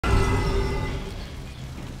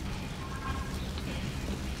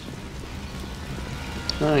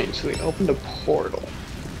Alright, so we opened a portal.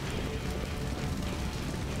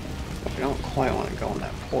 But we don't quite want to go in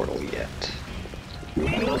that portal yet.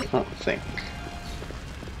 I don't think.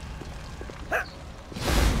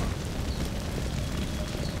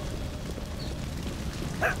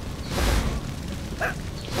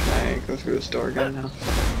 Can I go through this door again now?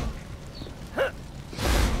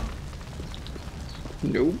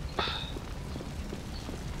 Nope.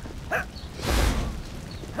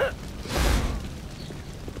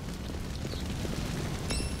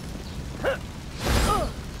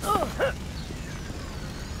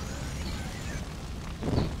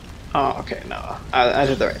 Oh, okay, no. I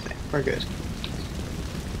did the right thing. We're good.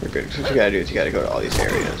 We're good. So what you gotta do is you gotta go to all these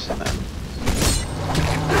areas and then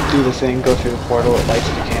do the thing, go through the portal, it lights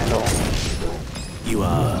the candle. You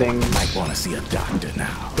things. might want to see a doctor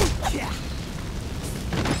now. Yeah.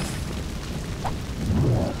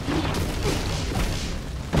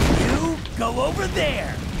 You go over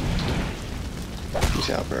there. Peace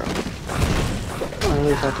out, bro. I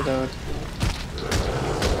really thought that would.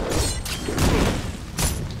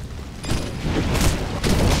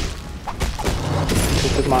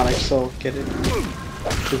 The demonic soul, get it?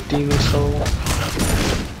 The demon soul?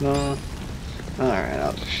 No. Alright,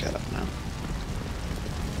 I'll just shut up now.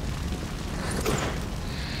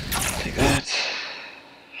 Take that.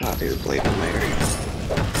 I'll do the blade on later.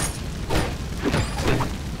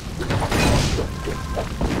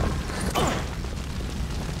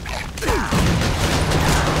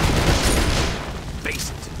 Face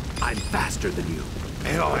it, I'm faster than you.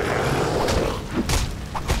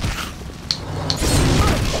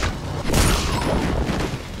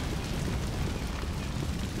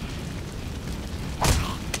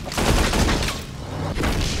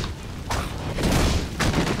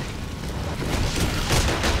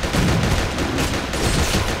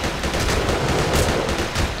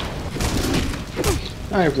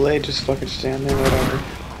 Alright, Blade, just fucking stand there, whatever.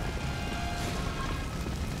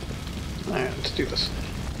 Alright, let's do this.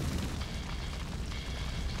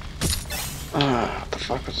 What the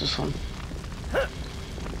fuck was this one?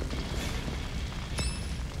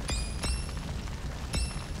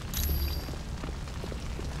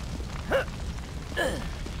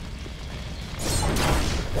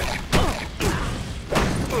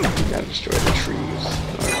 Gotta destroy the trees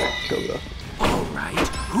in order to kill the... Alright,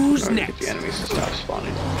 who's in order to next? get the enemies to stop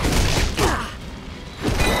spawning.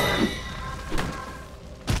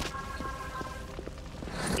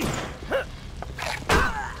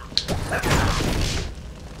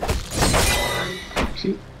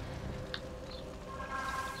 See?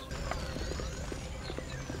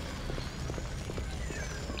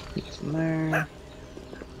 Nothing there.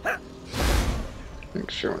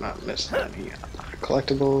 Make sure we're not missing any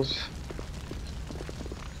collectibles.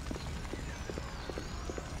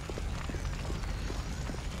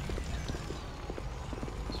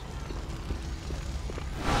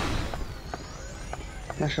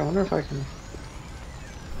 Actually, I wonder if I can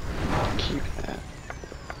keep that.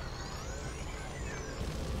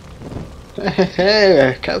 Hey,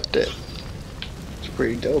 I kept it. It's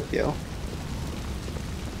pretty dope, yo.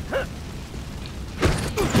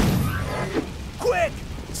 Quick!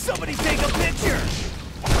 Somebody take a picture!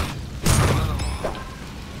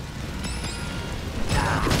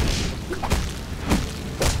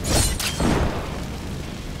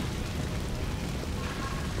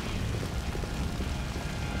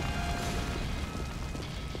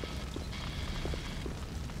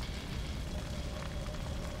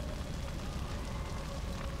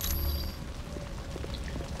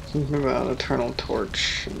 Something about eternal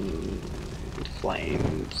torch and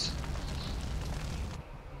flames.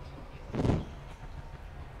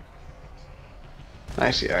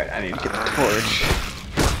 I see, alright, I need to get the torch.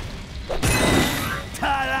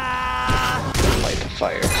 Ta-da! Light the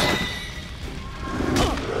fire.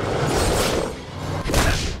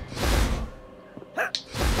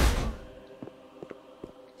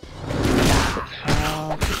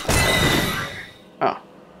 Oh.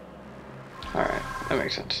 Alright, that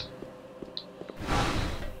makes sense.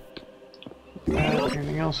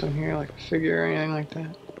 Anything else in here, like a figure or anything like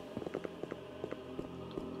that?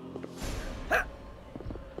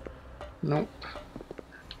 Nope.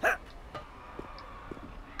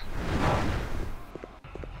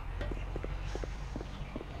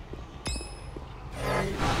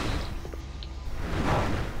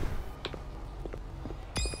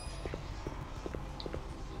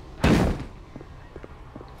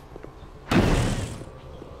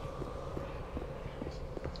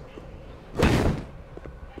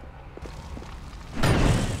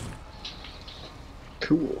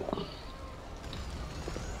 Cool.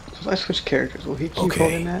 So if I switch characters, will he keep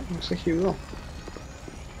holding that? Looks like he will.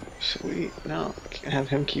 Sweet. No, have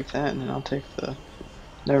him keep that, and then I'll take the.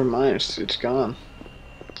 Never mind. It's gone.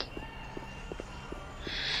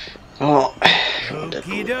 Oh.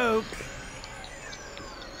 Okie doke.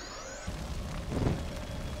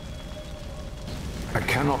 I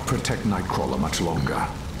cannot protect Nightcrawler much longer.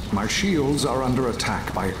 My shields are under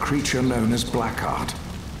attack by a creature known as Blackheart.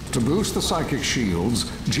 To boost the psychic shields,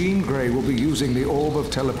 Jean Grey will be using the Orb of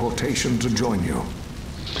Teleportation to join you.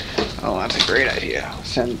 Oh, that's a great idea.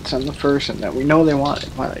 Send the person that we know they want it.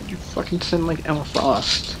 Why did you fucking send like Emma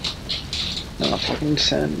Frost? No, fucking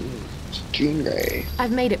send Jean Grey.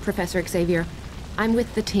 I've made it, Professor Xavier. I'm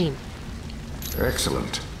with the team.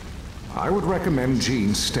 Excellent. I would recommend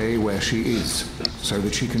Jean stay where she is, so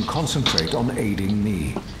that she can concentrate on aiding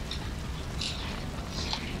me.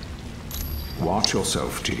 Watch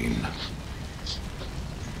yourself, Jean.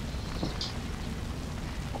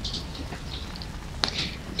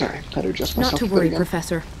 Sorry, had to adjust myself. Not to worry,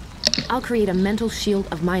 Professor. I'll create a mental shield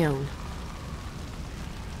of my own.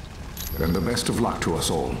 And the best of luck to us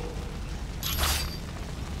all.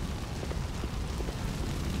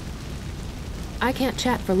 I can't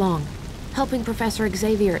chat for long. Helping Professor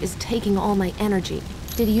Xavier is taking all my energy.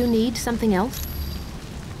 Did you need something else?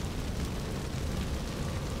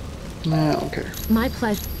 Nah, I don't care. My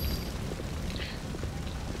pleasure.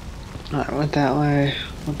 Alright, went that way,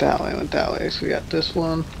 went that way, went that way. So we got this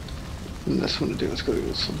one, and this one to do. Let's go do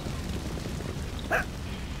this one.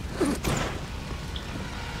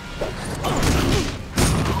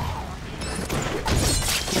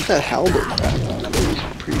 What's that halberd back on? That was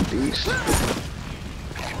a pretty beast.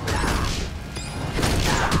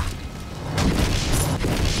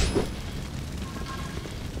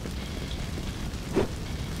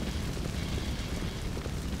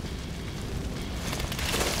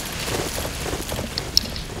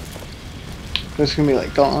 It's gonna be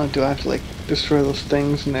like Gauntlet. Do I have to like destroy those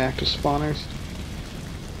things and the active spawners?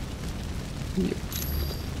 Yep.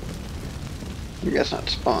 I guess not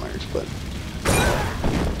spawners, but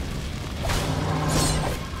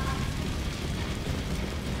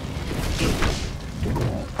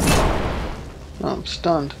oh, I'm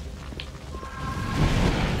stunned.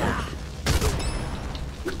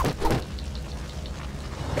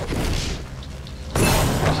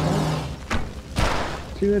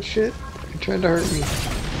 See that shit? He tried to hurt me.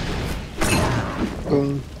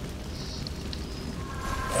 Boom.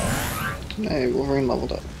 Hey, Wolverine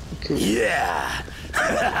leveled up. Cool. Yeah.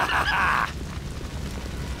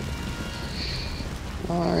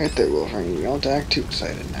 Alright there, Wolverine. You don't act too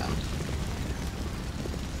excited now.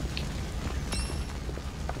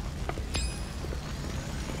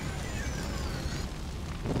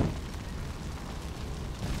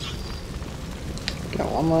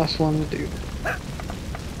 Got one last one to do.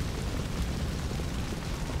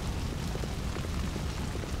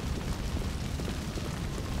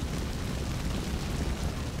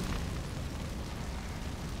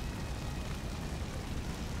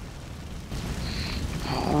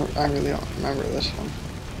 I really don't remember this one.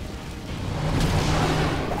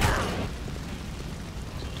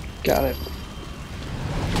 Got it.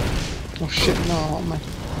 Oh shit, no, my...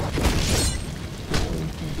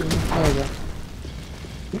 There we go.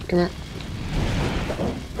 Come here.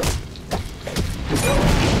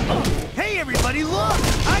 Hey everybody, look!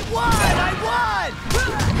 I won!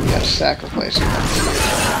 You gotta sacrifice him.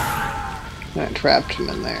 And I trapped him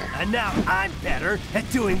in there. And now I'm better at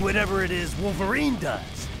doing whatever it is Wolverine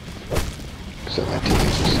does. Except my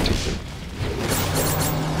teammates are stupid.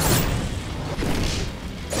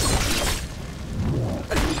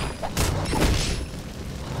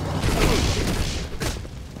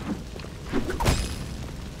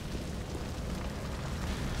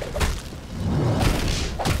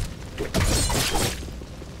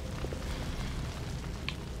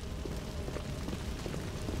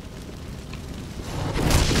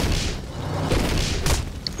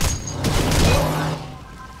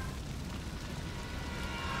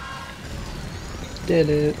 Did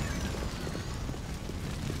it.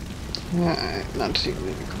 Alright, not seeing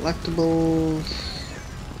any collectibles.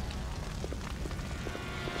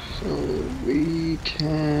 So we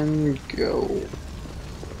can go.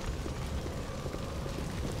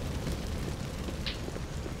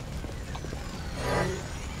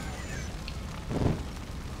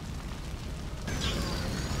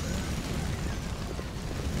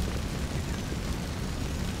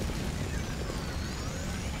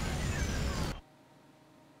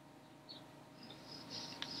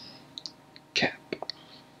 Cap.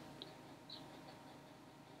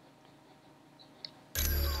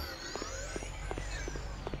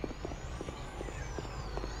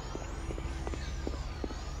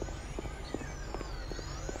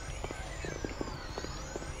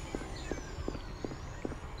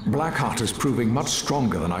 Blackheart is proving much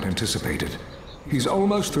stronger than I'd anticipated. He's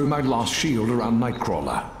almost through my last shield around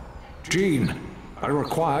Nightcrawler. Jean, I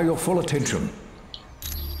require your full attention.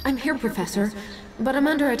 I'm here, Professor, but I'm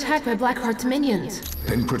under attack by Blackheart's minions.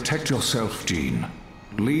 Then protect yourself, Jean.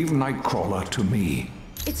 Leave Nightcrawler to me.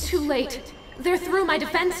 It's too late. They're through my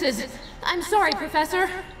defenses. I'm sorry, Professor.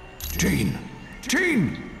 Jean!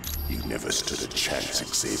 Jean! You never stood a chance,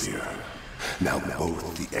 Xavier. Now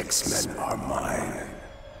both the X-Men are mine,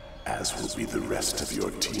 as will be the rest of your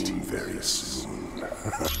team very soon.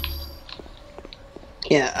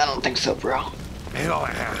 Yeah, I don't think so, bro.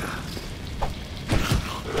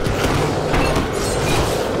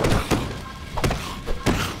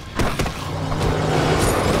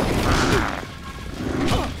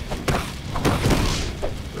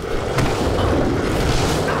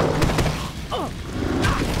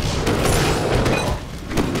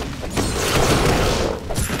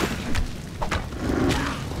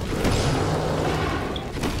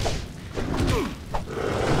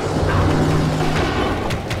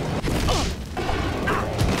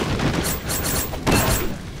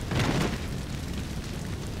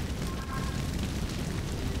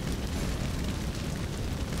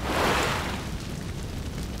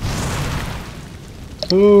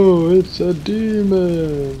 Oh, it's a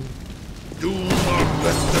demon! Do not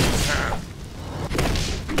let them have.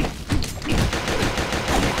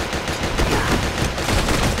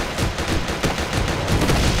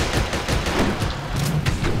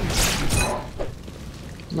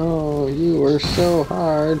 No, you were so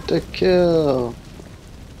hard to kill.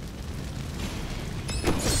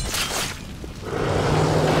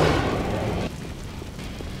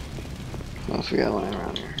 What else we got lying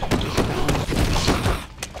around here?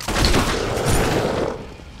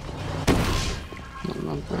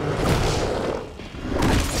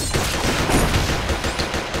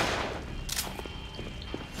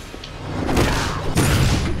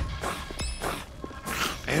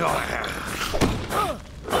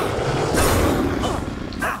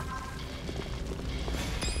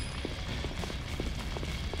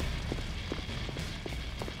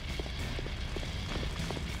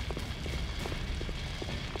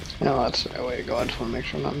 No, that's the right way to go. I just want to make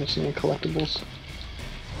sure I'm not missing any collectibles.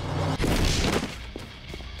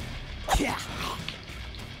 Yeah.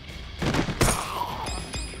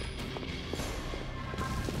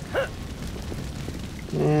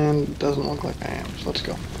 And it doesn't look like I am, so let's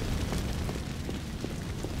go.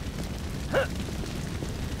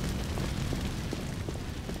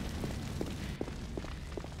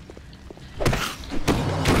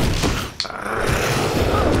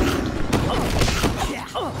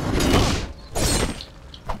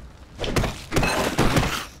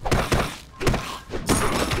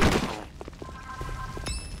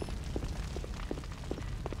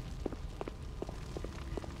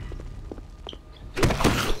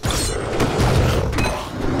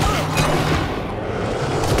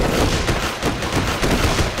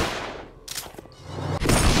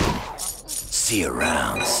 See you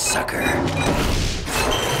around, sucker.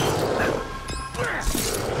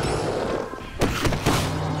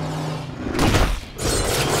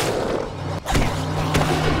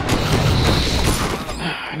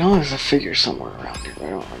 I know there's a figure somewhere around here, but I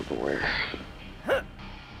don't remember where.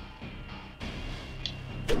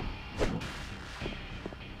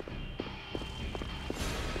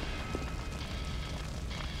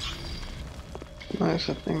 Nice,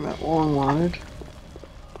 a thing that Wong wanted.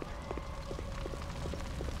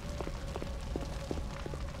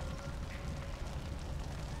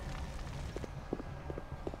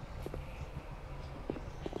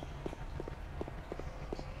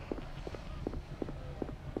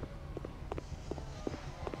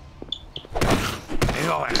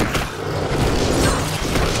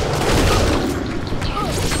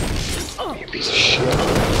 You piece of shit.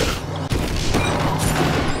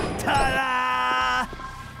 Ta-da!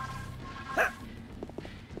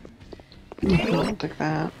 I'll take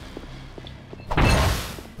that.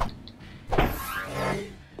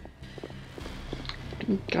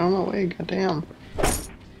 Get on my way, goddamn.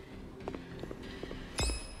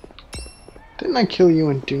 Didn't I kill you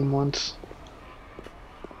in Doom once?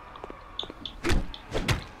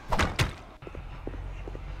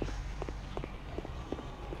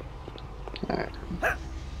 Alright.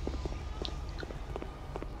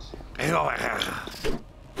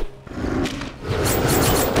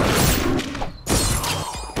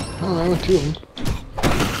 Oh, I went two of them.